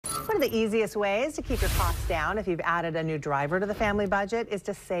One of the easiest ways to keep your costs down if you've added a new driver to the family budget is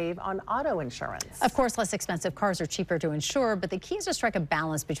to save on auto insurance. Of course, less expensive cars are cheaper to insure, but the key is to strike a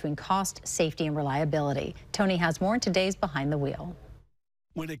balance between cost, safety, and reliability. Tony has more in today's Behind the Wheel.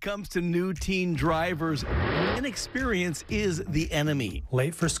 When it comes to new teen drivers, inexperience is the enemy.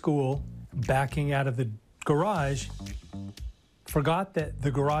 Late for school, backing out of the garage, forgot that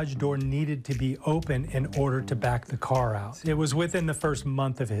the garage door needed to be open in order to back the car out. It was within the first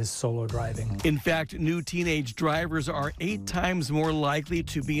month of his solo driving. In fact, new teenage drivers are 8 times more likely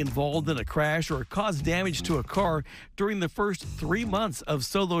to be involved in a crash or cause damage to a car during the first 3 months of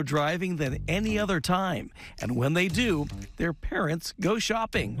solo driving than any other time. And when they do, their parents go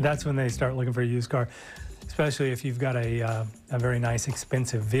shopping. That's when they start looking for a used car, especially if you've got a very nice,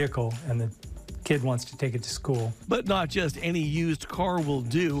 expensive vehicle and the kid wants to take it to school. But not just any used car will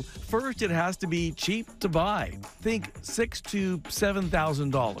do. First, it has to be cheap to buy. Think $6,000 to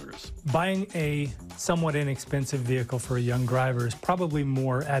 $7,000. Buying a somewhat inexpensive vehicle for a young driver is probably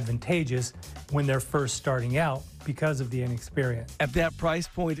more advantageous when they're first starting out because of the inexperience. At that price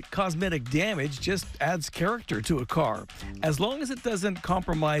point, cosmetic damage just adds character to a car. As long as it doesn't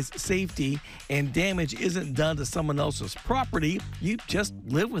compromise safety and damage isn't done to someone else's property, you just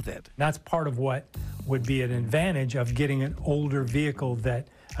live with it. That's part of what would be an advantage of getting an older vehicle that,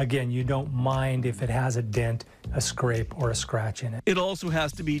 again, you don't mind if it has a dent, a scrape, or a scratch in it. It also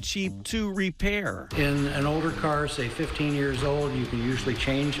has to be cheap to repair. In an older car, say 15 years old, you can usually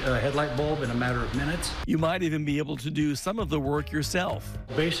change a headlight bulb in a matter of minutes. You might even be able to do some of the work yourself.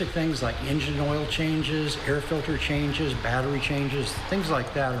 Basic things like engine oil changes, air filter changes, battery changes, things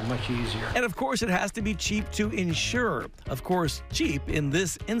like that are much easier. And of course, it has to be cheap to insure. Of course, cheap in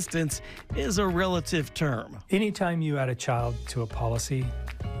this instance is a relative term. Anytime you add a child to a policy,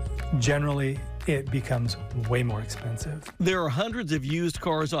 generally it becomes way more expensive. There are hundreds of used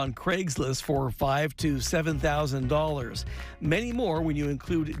cars on Craigslist for $5,000 to $7,000. Many more when you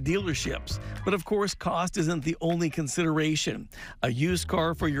include dealerships. But of course, cost isn't the only consideration. A used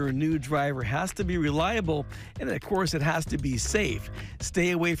car for your new driver has to be reliable, and of course, it has to be safe.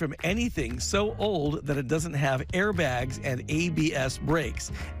 Stay away from anything so old that it doesn't have airbags and ABS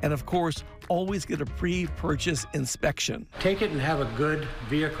brakes. And of course, always get a pre-purchase inspection. Take it and have a good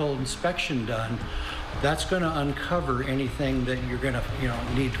vehicle inspection done. That's going to uncover anything that you're going to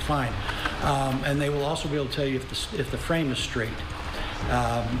need to find. And they will also be able to tell you if the frame is straight.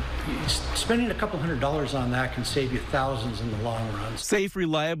 Spending a couple $100 on that can save you thousands in the long run. Safe,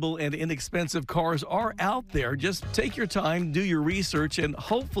 reliable, and inexpensive cars are out there. Just take your time, do your research, and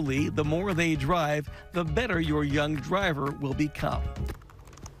hopefully the more they drive, the better your young driver will become.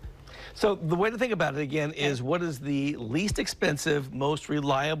 So the way to think about it again is what is the least expensive, most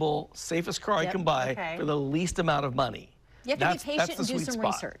reliable, safest car I can buy for the least amount of money. You have to be patient and do some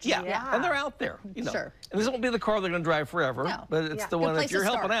research. Yeah, and they're out there. Sure. And this won't be the car they're going to drive forever, but it's the one that you're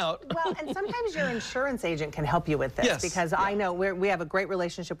helping out. Well, and sometimes your insurance agent can help you with this because I know we have a great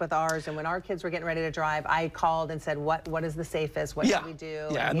relationship with ours, and when our kids were getting ready to drive, I called and said, what is the safest? What should we do?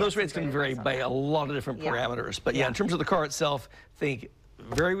 Yeah, and those rates can vary by a lot of different parameters. But yeah, in terms of the car itself, think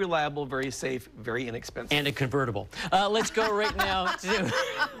very reliable, very safe, very inexpensive. And a convertible. Let's go right now to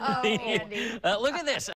Andy. look at this.